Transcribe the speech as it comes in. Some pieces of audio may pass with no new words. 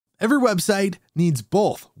Every website needs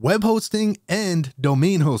both web hosting and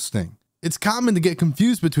domain hosting. It's common to get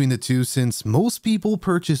confused between the two since most people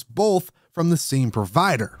purchase both from the same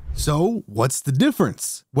provider. So what's the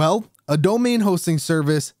difference? Well, a domain hosting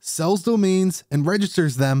service sells domains and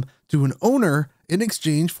registers them to an owner in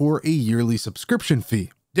exchange for a yearly subscription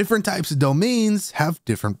fee. Different types of domains have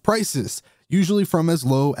different prices, usually from as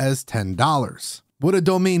low as $10. What a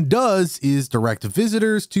domain does is direct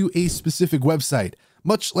visitors to a specific website,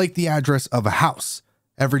 much like the address of a house.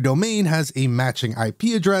 Every domain has a matching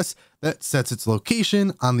IP address that sets its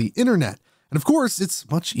location on the internet. And of course, it's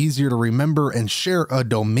much easier to remember and share a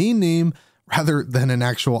domain name rather than an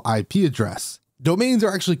actual IP address. Domains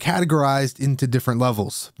are actually categorized into different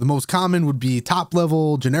levels. The most common would be top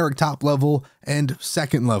level, generic top level, and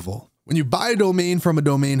second level. When you buy a domain from a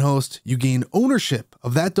domain host, you gain ownership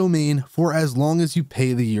of that domain for as long as you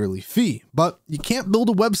pay the yearly fee. But you can't build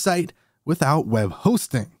a website without web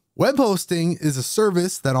hosting. Web hosting is a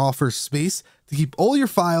service that offers space to keep all your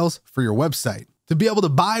files for your website. To be able to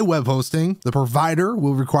buy web hosting, the provider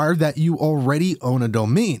will require that you already own a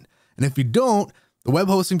domain. And if you don't, the web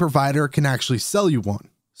hosting provider can actually sell you one.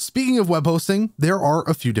 Speaking of web hosting, there are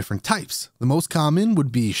a few different types. The most common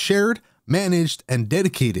would be shared, managed, and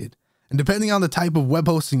dedicated. And depending on the type of web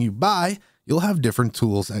hosting you buy, you'll have different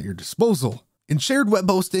tools at your disposal. In shared web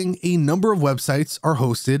hosting, a number of websites are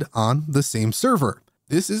hosted on the same server.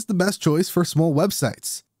 This is the best choice for small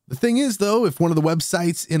websites. The thing is though, if one of the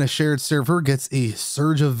websites in a shared server gets a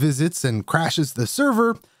surge of visits and crashes the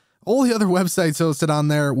server, all the other websites hosted on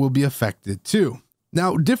there will be affected too.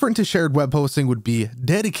 Now, different to shared web hosting would be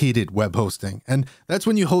dedicated web hosting, and that's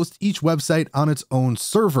when you host each website on its own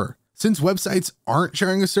server. Since websites aren't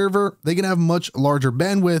sharing a server, they can have much larger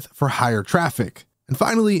bandwidth for higher traffic. And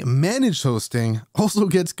finally, managed hosting also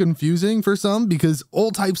gets confusing for some because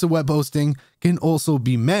all types of web hosting can also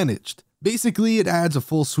be managed. Basically, it adds a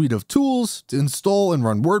full suite of tools to install and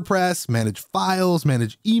run WordPress, manage files,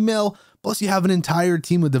 manage email, plus you have an entire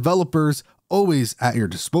team of developers always at your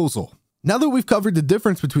disposal. Now that we've covered the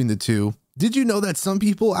difference between the two, did you know that some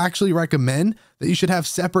people actually recommend that you should have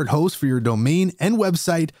separate hosts for your domain and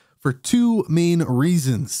website for two main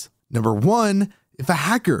reasons? Number one, if a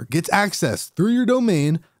hacker gets access through your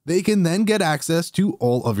domain, they can then get access to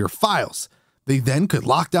all of your files. They then could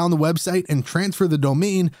lock down the website and transfer the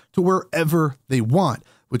domain to wherever they want,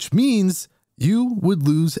 which means you would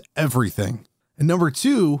lose everything. And number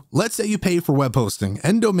two, let's say you pay for web hosting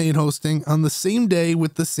and domain hosting on the same day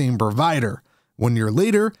with the same provider. 1 year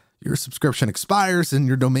later, your subscription expires and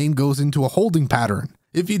your domain goes into a holding pattern.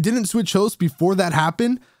 If you didn't switch hosts before that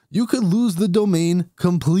happened, you could lose the domain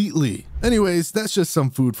completely. Anyways, that's just some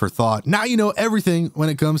food for thought. Now you know everything when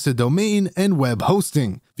it comes to domain and web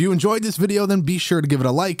hosting. If you enjoyed this video, then be sure to give it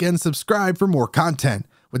a like and subscribe for more content.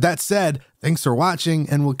 With that said, thanks for watching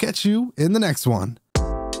and we'll catch you in the next one.